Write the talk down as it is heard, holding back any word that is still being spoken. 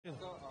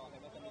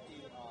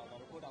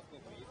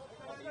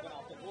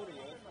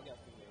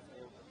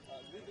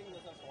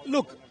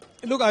Look,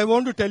 I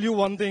want to tell you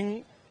one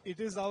thing. It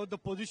is the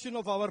position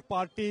of our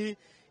party,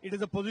 it is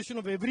the position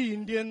of every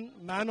Indian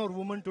man or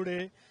woman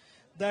today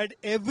that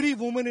every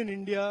woman in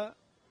India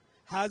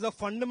has a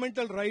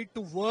fundamental right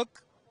to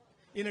work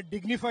in a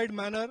dignified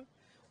manner,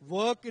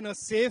 work in a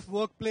safe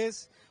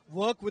workplace,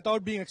 work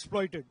without being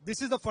exploited.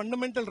 This is the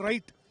fundamental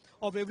right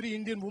of every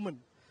Indian woman.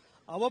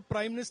 Our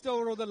Prime Minister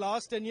over the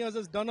last 10 years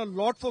has done a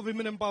lot for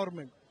women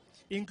empowerment,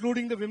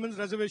 including the Women's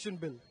Reservation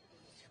Bill.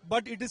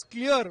 But it is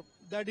clear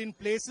that in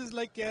places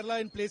like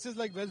Kerala, in places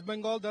like West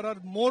Bengal, there are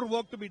more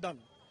work to be done.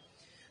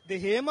 The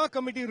Hema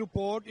Committee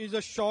report is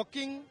a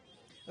shocking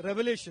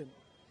revelation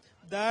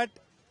that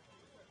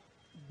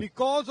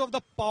because of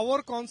the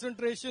power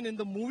concentration in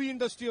the movie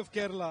industry of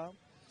Kerala,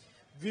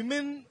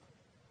 women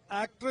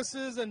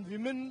actresses and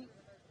women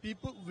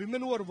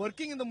who are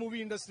working in the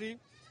movie industry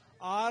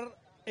are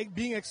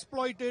being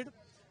exploited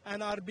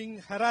and are being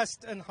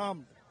harassed and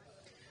harmed.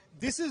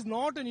 This is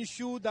not an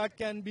issue that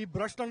can be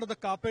brushed under the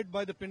carpet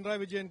by the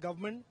Pinarayi Vijayan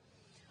government.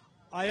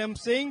 I am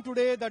saying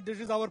today that this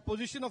is our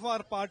position of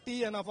our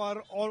party and of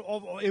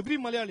every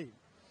Malayali,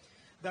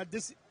 that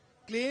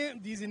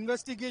these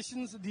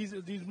investigations,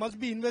 these must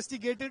be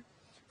investigated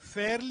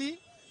fairly,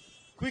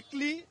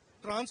 quickly,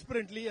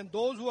 transparently, and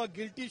those who are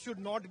guilty should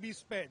not be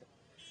spared.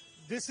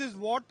 This is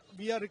what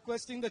we are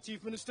requesting the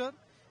Chief Minister.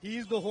 He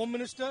is the Home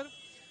Minister.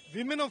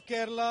 Women of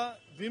Kerala,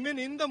 women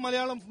in the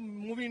Malayalam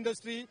movie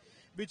industry,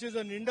 which is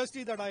an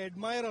industry that I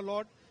admire a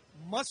lot,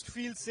 must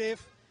feel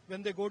safe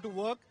when they go to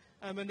work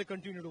and when they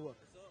continue to work.